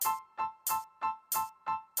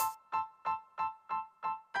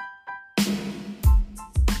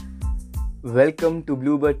Welcome to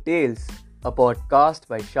Bluebird Tales, a podcast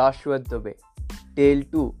by Shashwat Dubey. Tale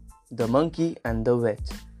 2: The Monkey and the Witch,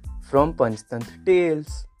 from Panchtantra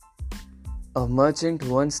Tales. A merchant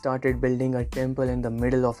once started building a temple in the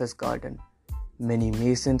middle of his garden. Many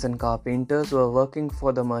masons and carpenters were working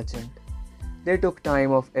for the merchant. They took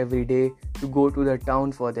time off every day to go to the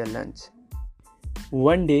town for their lunch.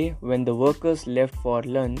 One day, when the workers left for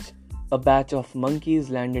lunch, a batch of monkeys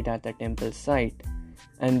landed at the temple site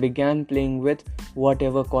and began playing with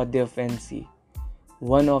whatever caught their fancy.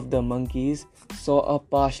 One of the monkeys saw a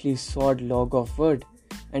partially sawed log of wood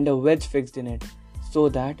and a wedge fixed in it so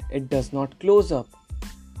that it does not close up.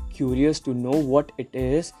 Curious to know what it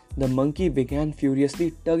is, the monkey began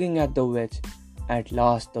furiously tugging at the wedge. At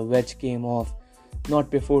last, the wedge came off,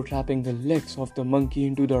 not before trapping the legs of the monkey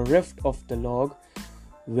into the rift of the log.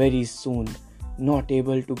 Very soon, not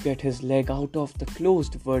able to get his leg out of the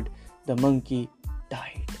closed wood, the monkey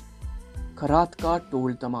died. Karatka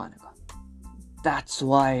told Damanaka, "That's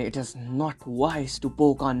why it is not wise to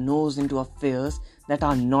poke our nose into affairs that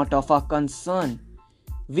are not of our concern.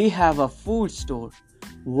 We have a food store.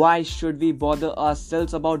 Why should we bother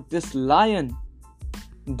ourselves about this lion?"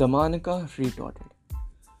 Damanaka retorted,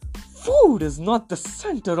 "Food is not the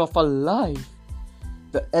center of our life.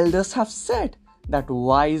 The elders have said that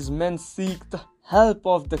wise men seek the help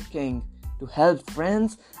of the king to help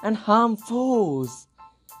friends and harm foes.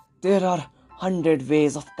 There are 100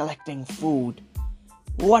 ways of collecting food.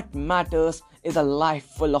 What matters is a life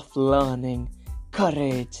full of learning,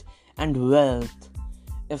 courage, and wealth.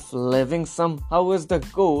 If living somehow is the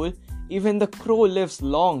goal, even the crow lives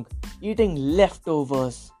long, eating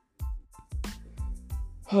leftovers."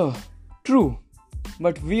 True,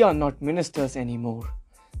 but we are not ministers anymore.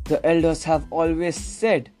 The elders have always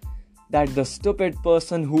said that the stupid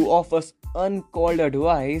person who offers uncalled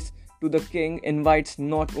advice to the king invites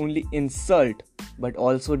not only insult but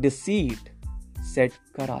also deceit, said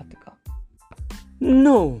Karatka.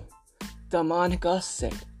 "No," Damanaka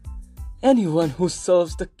said. "Anyone who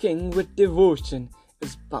serves the king with devotion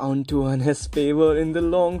is bound to earn his favor in the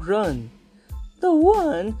long run. The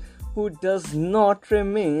one who does not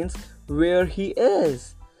remains where he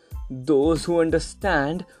is. Those who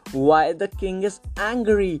understand why the king is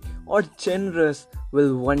angry or generous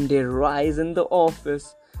will one day rise in the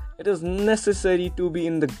office. It is necessary to be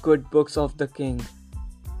in the good books of the king."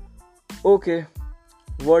 "Okay,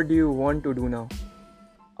 what do you want to do now?"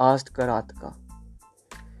 asked Karatka.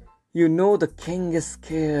 "You know the king is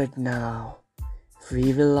scared now.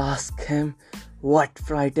 We will ask him what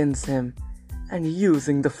frightens him, and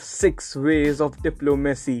using the 6 ways of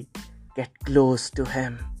diplomacy, get close to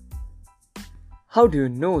him." "How do you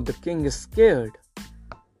know the king is scared?"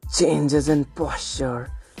 "Changes in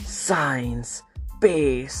posture, signs,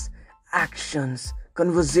 pace, actions,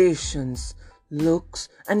 conversations, looks,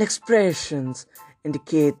 and expressions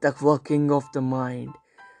indicate the working of the mind.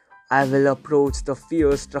 I will approach the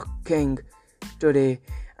fear-struck king today,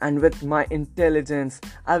 and with my intelligence,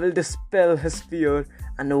 I will dispel his fear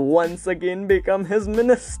and once again become his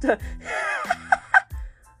minister."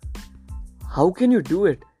 "How can you do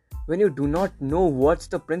it when you do not know what's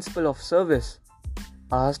the principle of service?"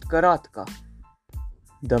 asked Karatka.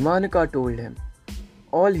 Damanaka told him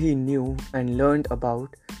all he knew and learned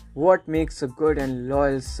about what makes a good and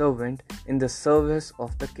loyal servant in the service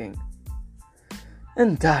of the king.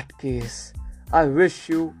 "In that case, I wish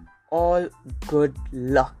you all good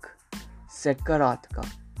luck," said Karatka.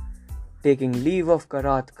 Taking leave of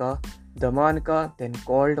Karatka, Damanaka then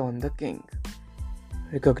called on the king.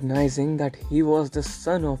 Recognizing that he was the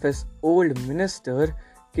son of his old minister,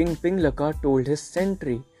 King Pinglaka told his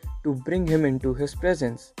sentry to bring him into his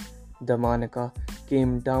presence. Damanaka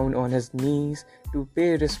came down on his knees to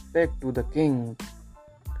pay respect to the king.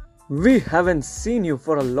 "We haven't seen you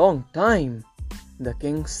for a long time," the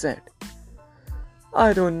king said.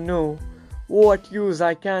 "I don't know what use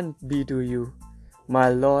I can be to you, my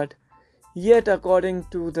lord, yet according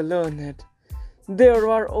to the learned, there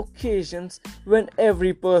are occasions when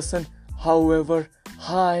every person, however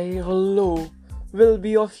high or low, will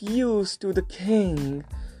be of use to the king.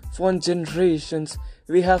 For generations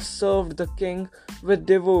we have served the king with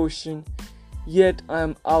devotion, yet I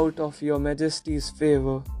am out of your majesty's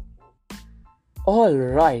favor." "All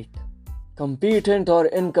right, competent or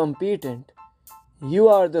incompetent, you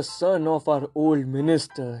are the son of our old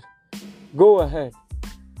minister. Go ahead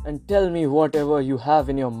and tell me whatever you have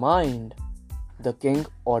in your mind," the king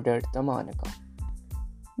ordered Damanaka.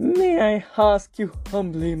 "May I ask you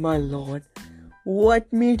humbly, my lord,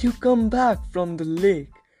 what made you come back from the lake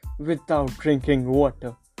without drinking water?"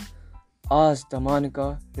 asked Damanaka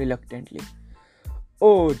reluctantly.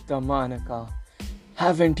 Oh, Damanaka,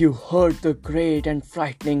 haven't you heard the great and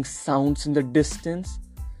frightening sounds in the distance?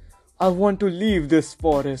 I want to leave this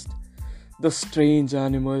forest. The strange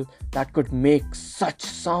animal that could make such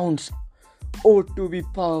sounds ought to be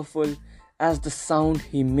powerful as the sound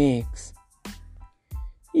he makes.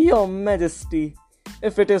 Your Majesty,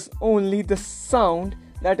 if it is only the sound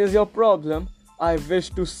that is your problem, I wish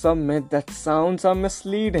to submit that sounds are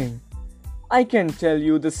misleading. I can tell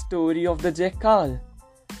you the story of the jackal,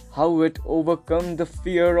 how it overcome the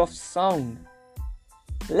fear of sound.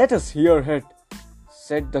 Let us hear it,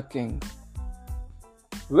 said the king.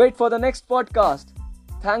 Wait for the next podcast.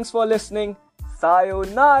 Thanks for listening.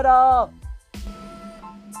 Sayonara!